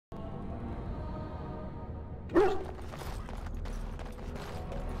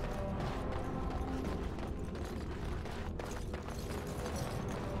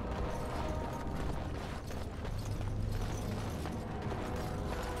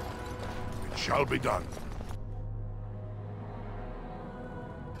shall be done.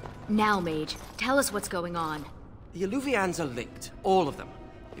 Now, Mage, tell us what's going on. The Alluvians are linked, all of them.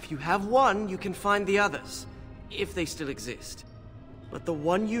 If you have one, you can find the others, if they still exist. But the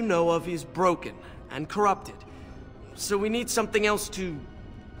one you know of is broken and corrupted. So we need something else to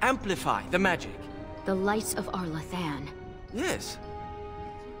amplify the magic. The lights of Arlathan. Yes.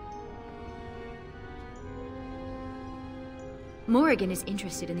 Morrigan is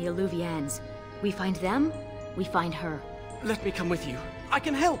interested in the Alluvians. We find them, we find her. Let me come with you. I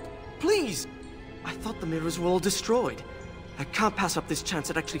can help. Please! I thought the mirrors were all destroyed. I can't pass up this chance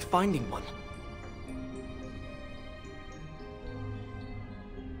at actually finding one.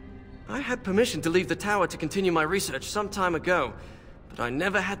 I had permission to leave the tower to continue my research some time ago, but I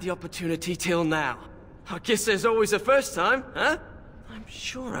never had the opportunity till now. I guess there's always a first time, huh? I'm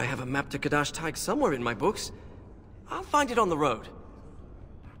sure I have a map to Kadash Taig somewhere in my books. I'll find it on the road.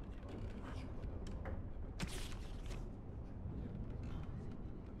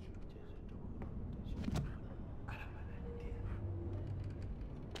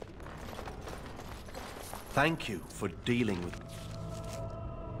 Thank you for dealing with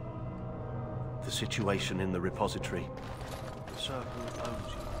the situation in the repository. The Circle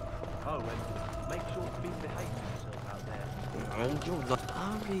owns you. Oh, and make sure to be behaving yourself out there. And you're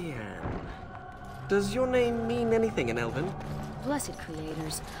Ariane. Does your name mean anything in Elven? Blessed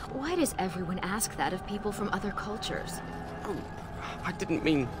creators, why does everyone ask that of people from other cultures? Oh, I didn't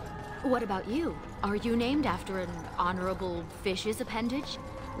mean... What about you? Are you named after an honorable fish's appendage?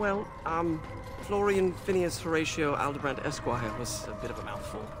 Well, Florian Phineas Horatio Aldebrand Esquire was a bit of a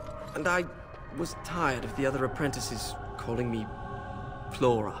mouthful. And I was tired of the other apprentices calling me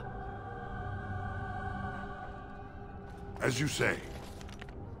Flora. As you say.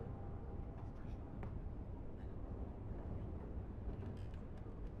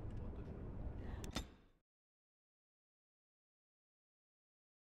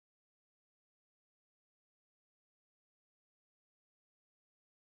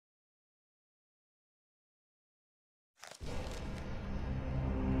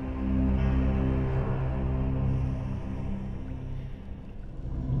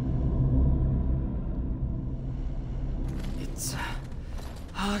 It's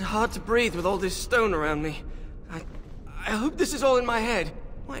hard to breathe with all this stone around me. I hope this is all in my head.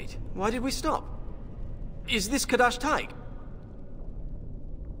 Wait, why did we stop? Is this Kadash Taig?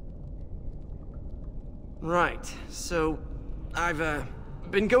 Right, so I've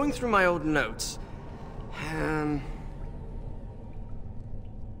been going through my old notes.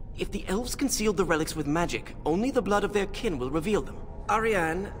 If the elves concealed the relics with magic, only the blood of their kin will reveal them.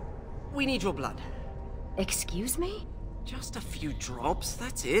 Ariane, we need your blood. Excuse me? Just a few drops,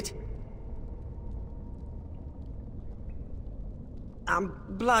 that's it.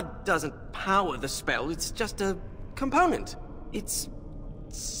 Blood doesn't power the spell, it's just a component. It's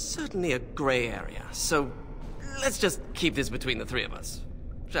certainly a gray area, so let's just keep this between the three of us,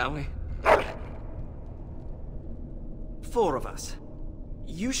 shall we? 4 of us.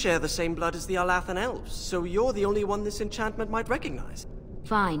 You share the same blood as the Arlathan elves, so you're the only one this enchantment might recognize.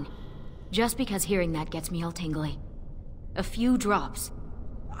 Fine. Just because hearing that gets me all tingly. A few drops.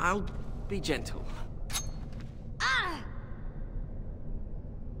 I'll be gentle.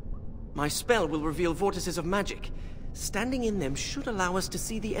 My spell will reveal vortices of magic. Standing in them should allow us to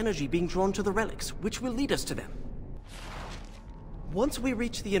see the energy being drawn to the relics, which will lead us to them. Once we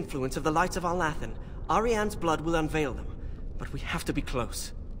reach the influence of the lights of Arlathan, Ariane's blood will unveil them. But we have to be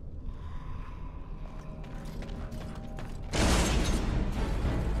close. It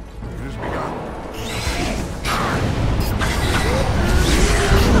has begun.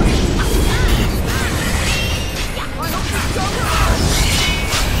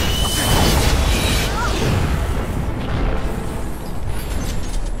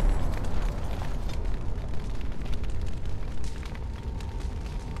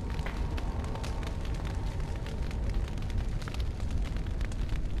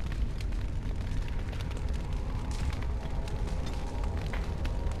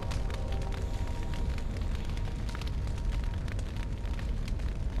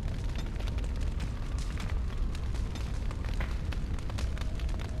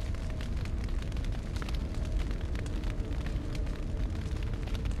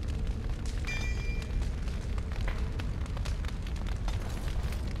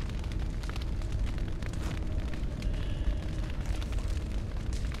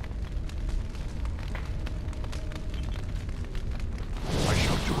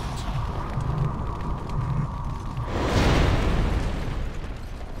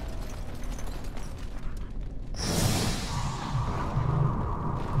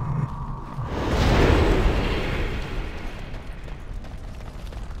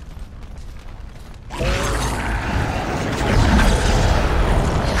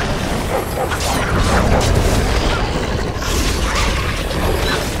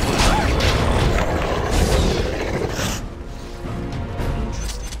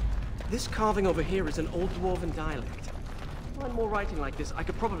 carving over here is an old dwarven dialect. Find more writing like this, I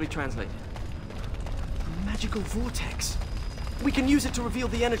could probably translate it. A magical vortex. We can use it to reveal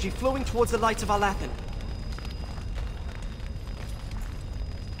the energy flowing towards the lights of Alathan.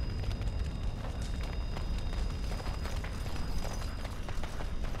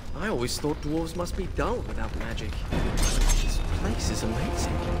 I always thought dwarves must be dull without magic. This place is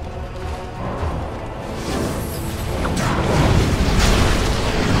amazing.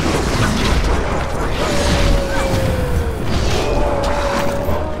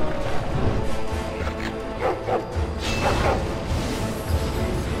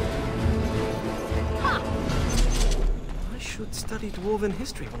 I should study dwarven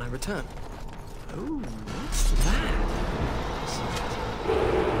history when I return. Oh, what's that?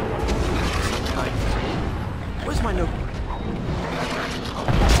 Where's my notebook?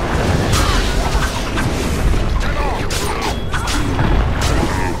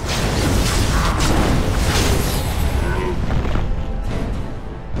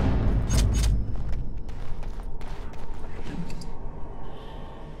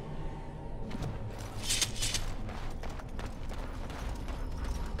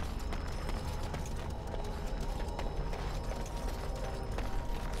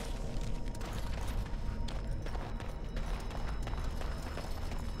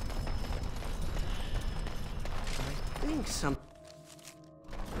 Some...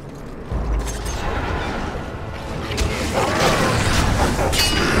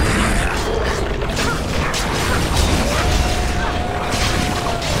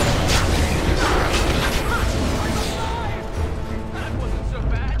 That wasn't so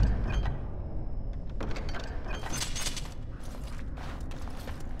bad.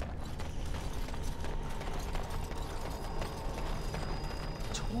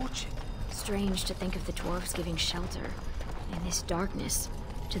 Torch it. Strange to think of the dwarves giving shelter in this darkness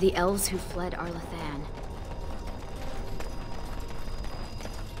to the elves who fled Arlathan.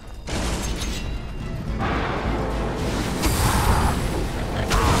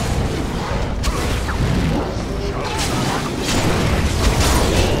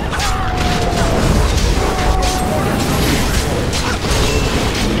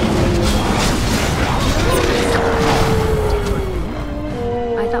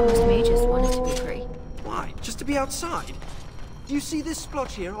 I thought most mages wanted to be free. Why? Just to be outside? Do you see this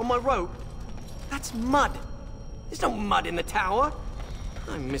splotch here on my robe? That's mud. There's no mud in the tower.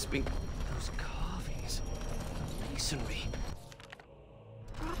 I miss being... Those carvings. The masonry.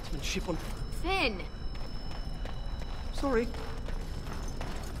 Craftsmanship on... Finn! Sorry.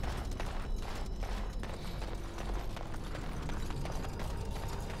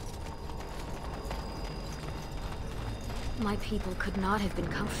 My people could not have been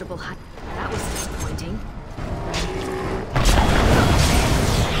comfortable. That was disappointing.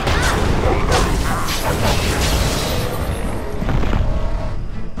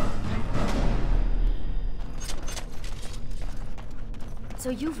 So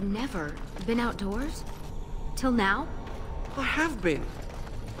you've never been outdoors? Till now? I have been.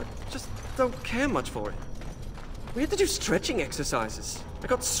 I just don't care much for it. We had to do stretching exercises. I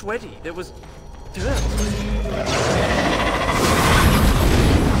got sweaty. There was dirt.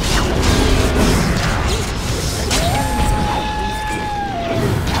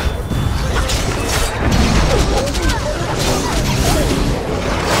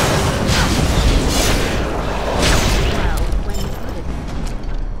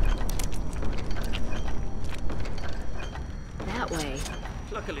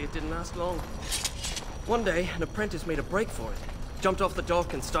 Luckily, it didn't last long. One day, an apprentice made a break for it. Jumped off the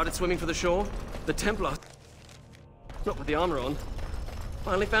dock and started swimming for the shore. The Templar... Not with the armor on.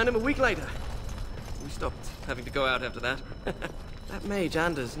 Finally found him a week later. We stopped having to go out after that. That mage,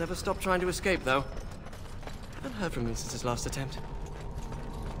 Anders, never stopped trying to escape, though. Haven't heard from him since his last attempt.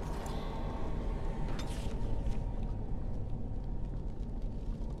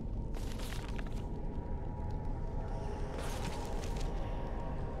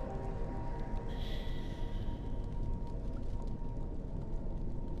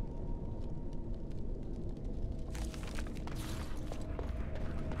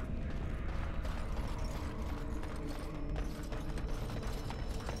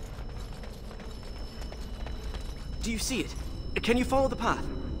 Do you see it? Can you follow the path?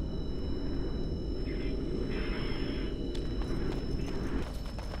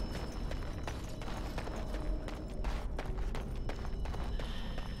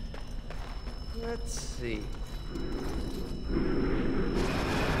 Let's see.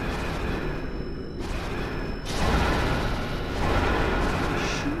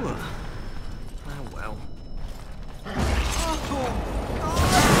 Sure. Oh well.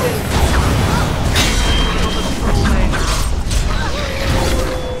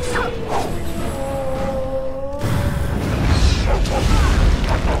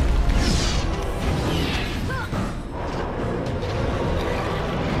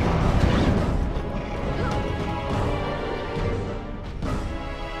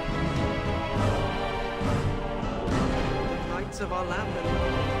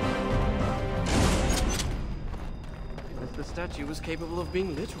 the statue was capable of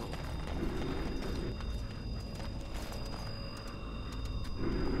being literal.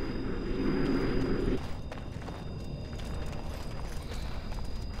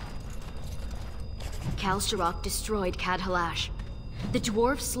 Kal-Shirok destroyed Cad Halash. The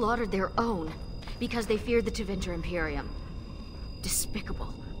dwarves slaughtered their own because they feared the Tevinter Imperium.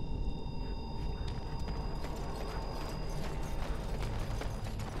 Despicable.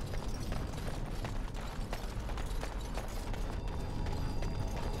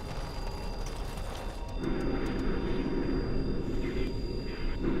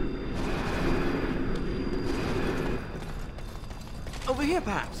 Over here,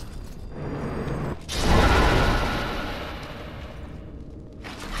 perhaps.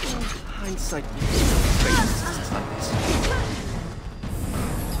 Hindsight faces like this.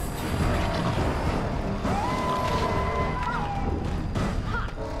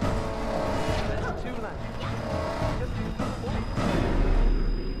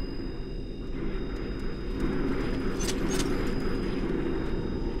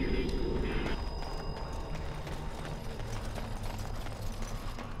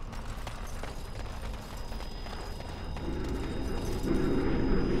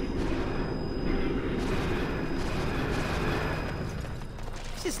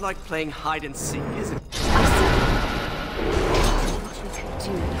 This is like playing hide and seek, isn't it? What we could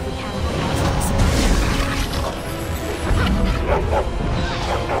do if we hadn't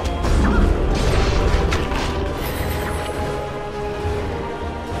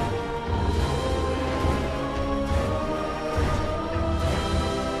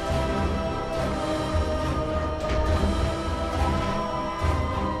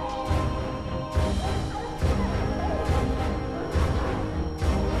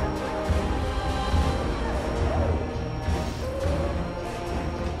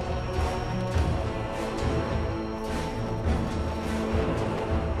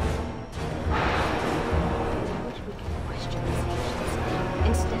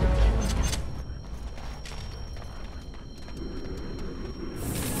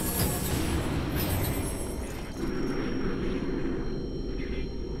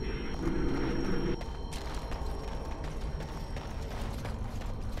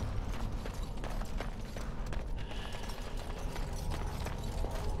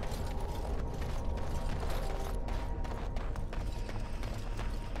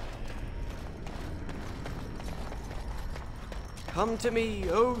Come to me,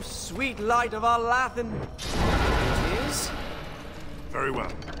 O sweet light of our Lathan. It is? Very well.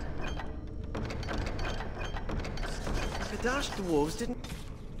 Kadash dwarves didn't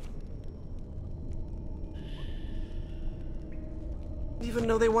even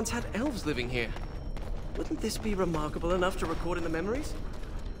know they once had elves living here. Wouldn't this be remarkable enough to record in the memories?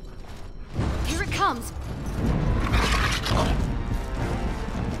 Here it comes!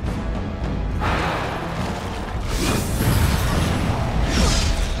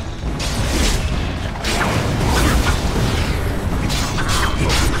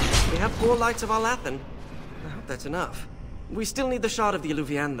 We have 4 lights of our Lathan. I hope that's enough. We still need the shard of the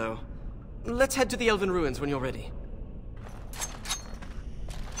Eluvian, though. Let's head to the Elven Ruins when you're ready.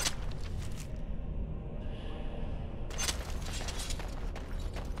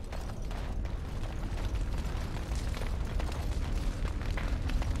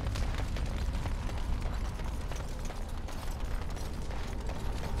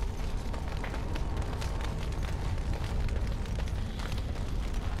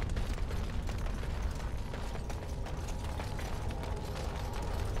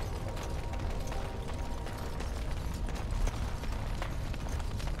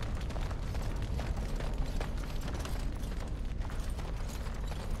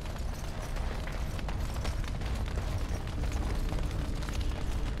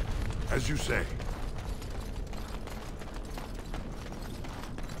 As you say.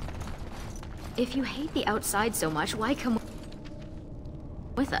 If you hate the outside so much, why come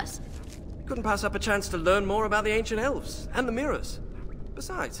with us? Couldn't pass up a chance to learn more about the ancient elves and the mirrors.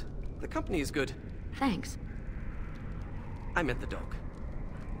 Besides, the company is good. Thanks. I meant the dog.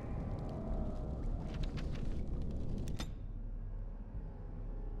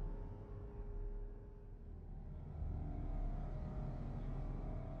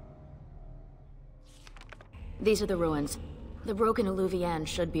 These are the ruins. The broken Eluvian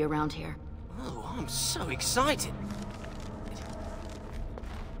should be around here. Oh, I'm so excited.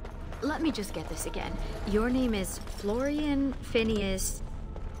 Let me just get this again. Your name is Florian Phineas...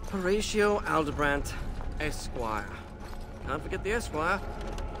 Horatio Aldebrandt, Esquire. Can't forget the Esquire.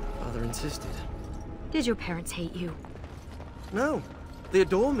 Father insisted. Did your parents hate you? No, they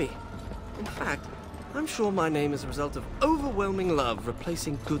adore me. In fact, I'm sure my name is a result of overwhelming love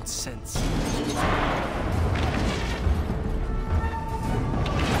replacing good sense.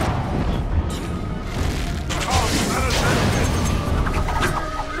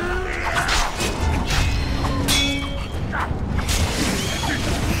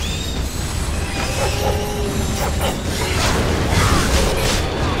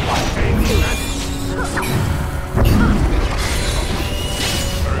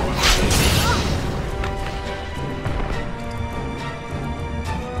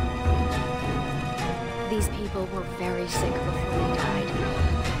 These people were very sick before they died.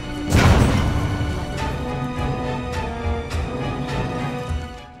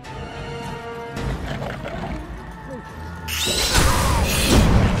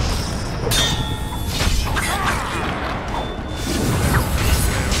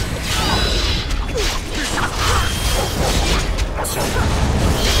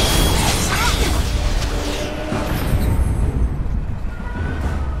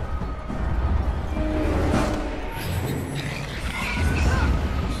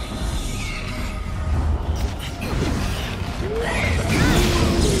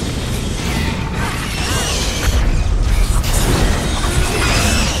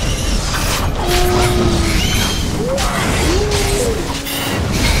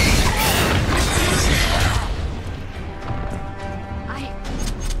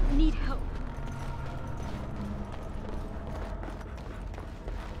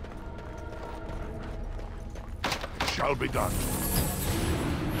 Shall be done.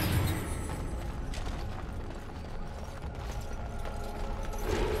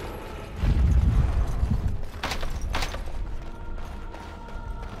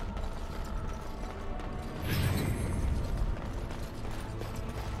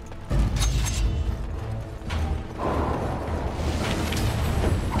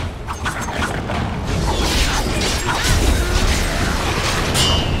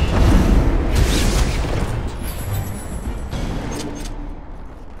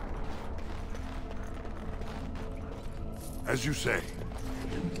 As you say.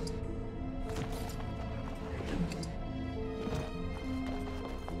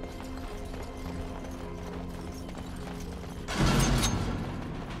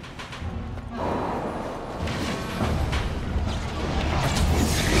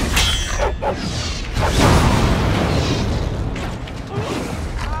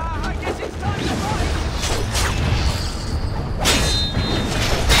 I guess it's time to fight!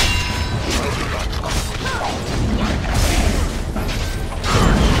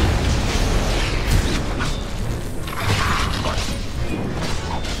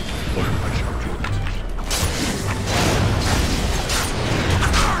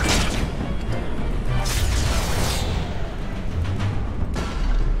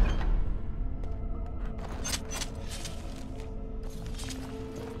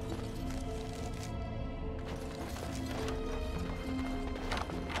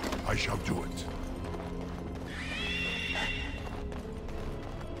 I shall do it.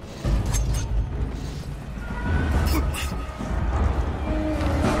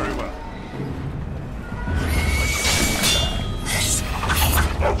 Very well. I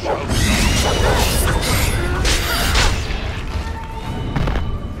shall be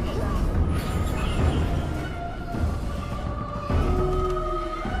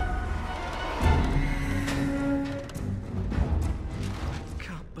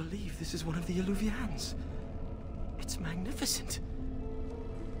This is one of the Illuvians. It's magnificent.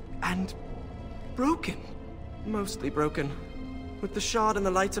 And broken. Mostly broken. With the shard and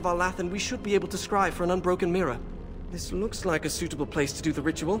the lights of our Lathan, we should be able to scry for an unbroken mirror. This looks like a suitable place to do the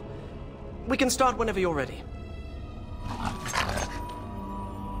ritual. We can start whenever you're ready.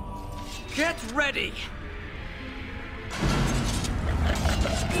 Get ready!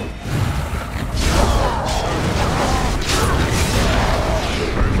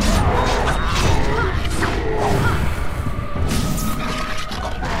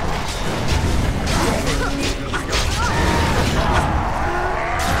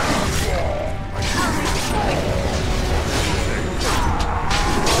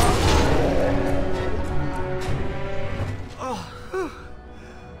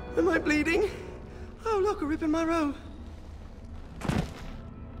 Am I bleeding? Oh, look, a rip in my robe.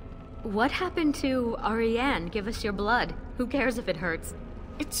 What happened to Ariane? Give us your blood. Who cares if it hurts?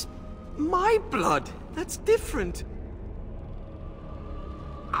 It's my blood. That's different.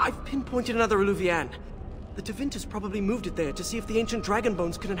 I've pinpointed another Illuvian. The Tevinters probably moved it there to see if the ancient dragon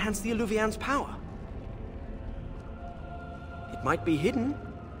bones could enhance the Illuvian's power. It might be hidden,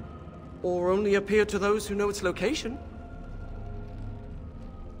 or only appear to those who know its location.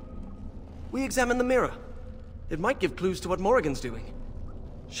 we examine the mirror. It might give clues to what Morrigan's doing.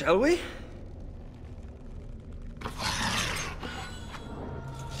 Shall we?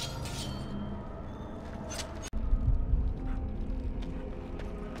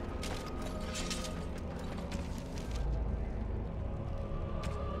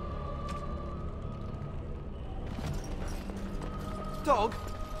 Dog,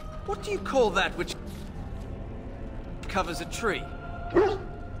 what do you call that which covers a tree?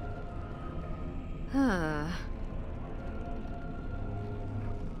 Huh.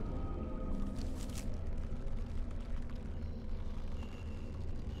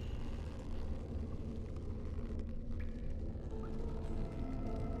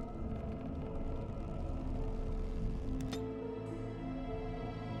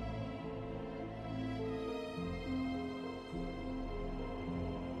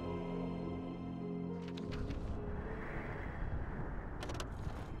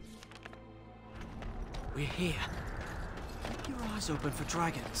 We're here. Keep your eyes open for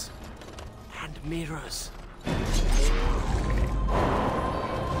dragons. And mirrors.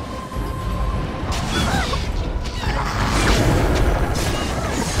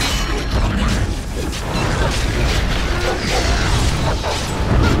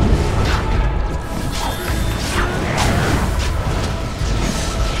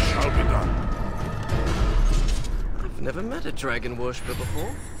 Shall be done. I've never met a dragon worshipper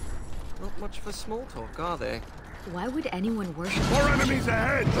before. Not much for small talk, are they? Why would anyone worship? More enemies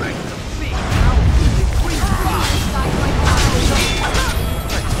ahead! Big, powerful, green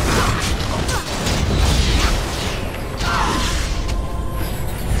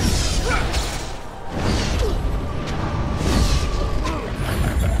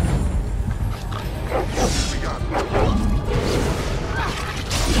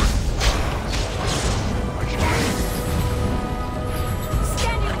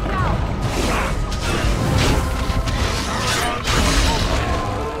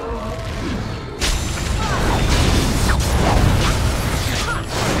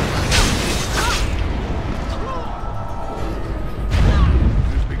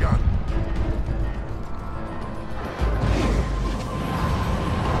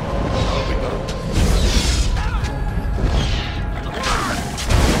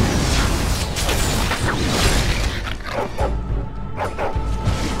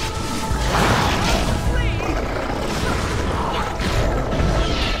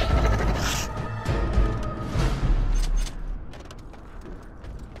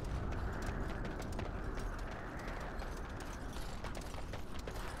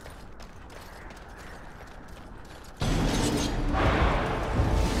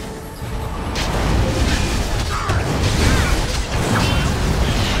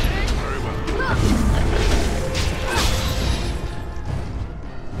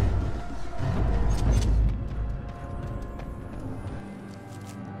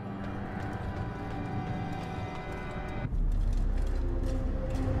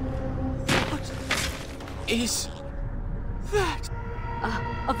is that?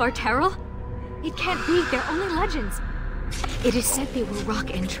 Of Arterral? It can't be, they're only legends. It is said they were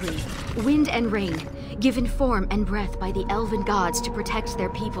rock and tree, wind and rain, given form and breath by the elven gods to protect their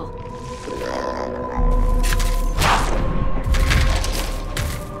people.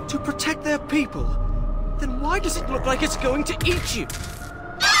 To protect their people? Then why does it look like it's going to eat you?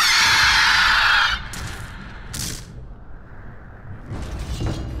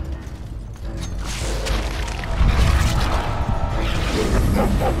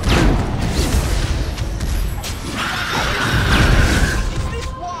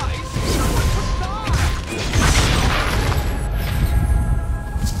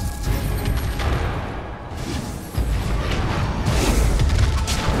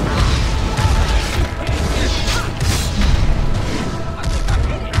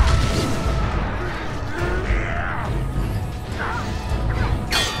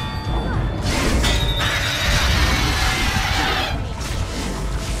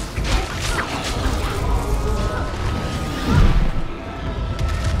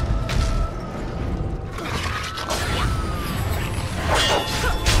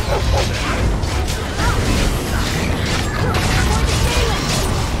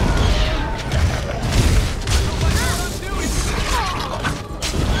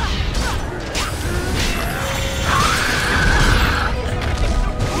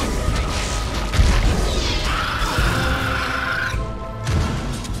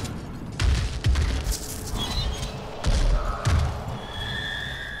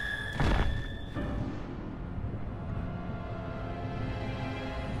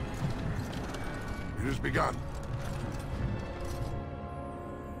 It has begun.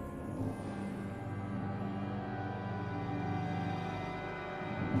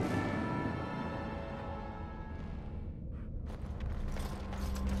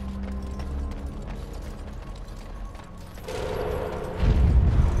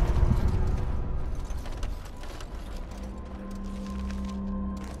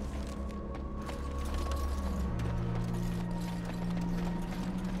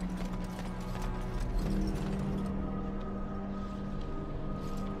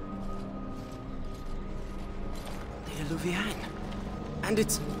 Luvian. And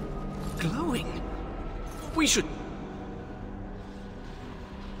it's glowing. We should...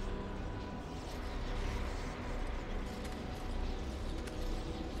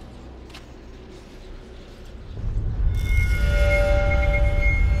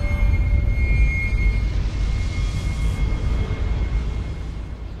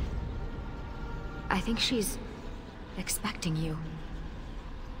 I think she's expecting you.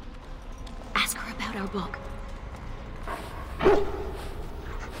 Ask her about our book.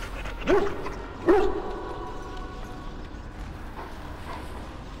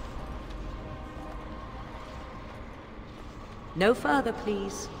 No further,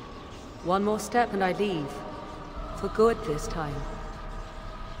 please. One more step and I leave. For good this time.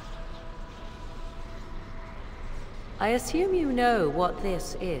 I assume you know what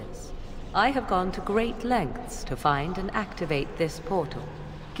this is. I have gone to great lengths to find and activate this portal.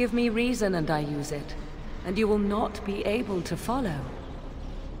 Give me reason and I use it, and you will not be able to follow.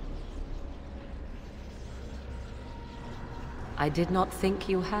 I did not think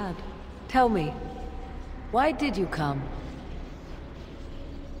you had. Tell me, why did you come?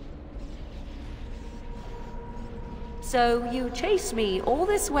 So you chase me all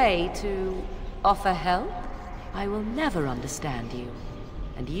this way to offer help? I will never understand you,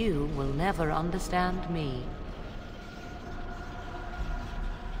 and you will never understand me.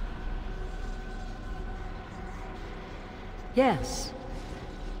 Yes,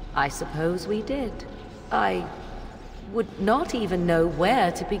 I suppose we did. I would not even know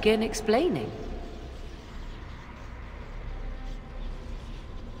where to begin explaining.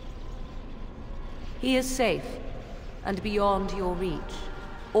 He is safe and beyond your reach.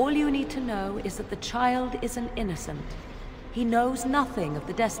 All you need to know is that the child is an innocent. He knows nothing of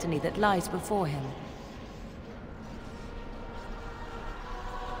the destiny that lies before him.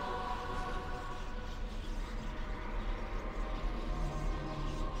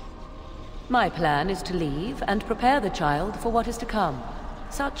 My plan is to leave and prepare the child for what is to come.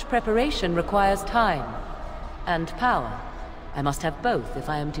 Such preparation requires time and power. I must have both if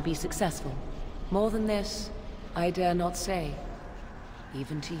I am to be successful. More than this, I dare not say,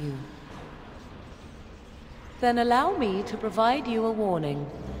 even to you. Then allow me to provide you a warning.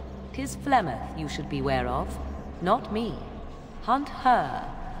 'Tis Flemeth you should beware of, not me. Hunt her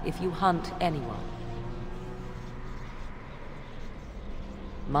if you hunt anyone.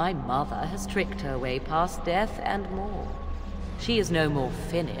 My mother has tricked her way past death and more. She is no more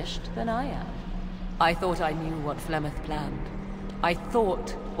finished than I am. I thought I knew what Flemeth planned. I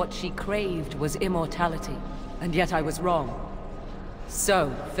thought what she craved was immortality, and yet I was wrong.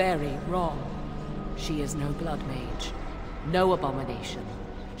 So very wrong. She is no blood mage, no abomination.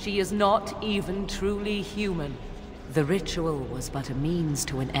 She is not even truly human. The ritual was but a means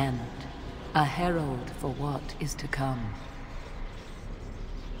to an end, a herald for what is to come.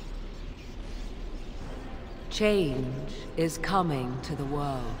 Change is coming to the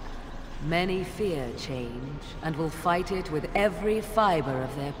world. Many fear change, and will fight it with every fiber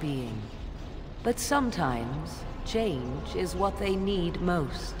of their being. But sometimes, change is what they need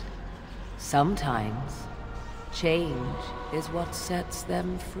most. Sometimes, change is what sets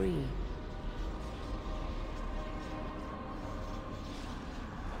them free.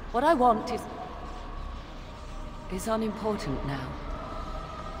 What I want is unimportant now.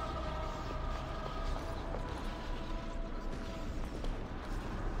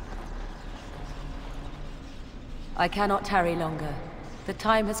 I cannot tarry longer. The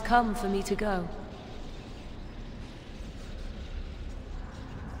time has come for me to go.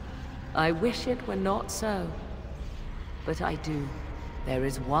 I wish it were not so, but I do. There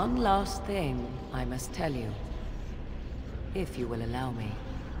is one last thing I must tell you, if you will allow me.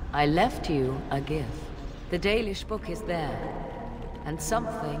 I left you a gift. The Dalish book is there, and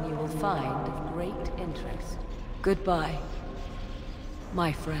something you will find of great interest. Goodbye,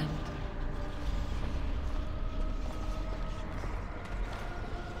 my friend.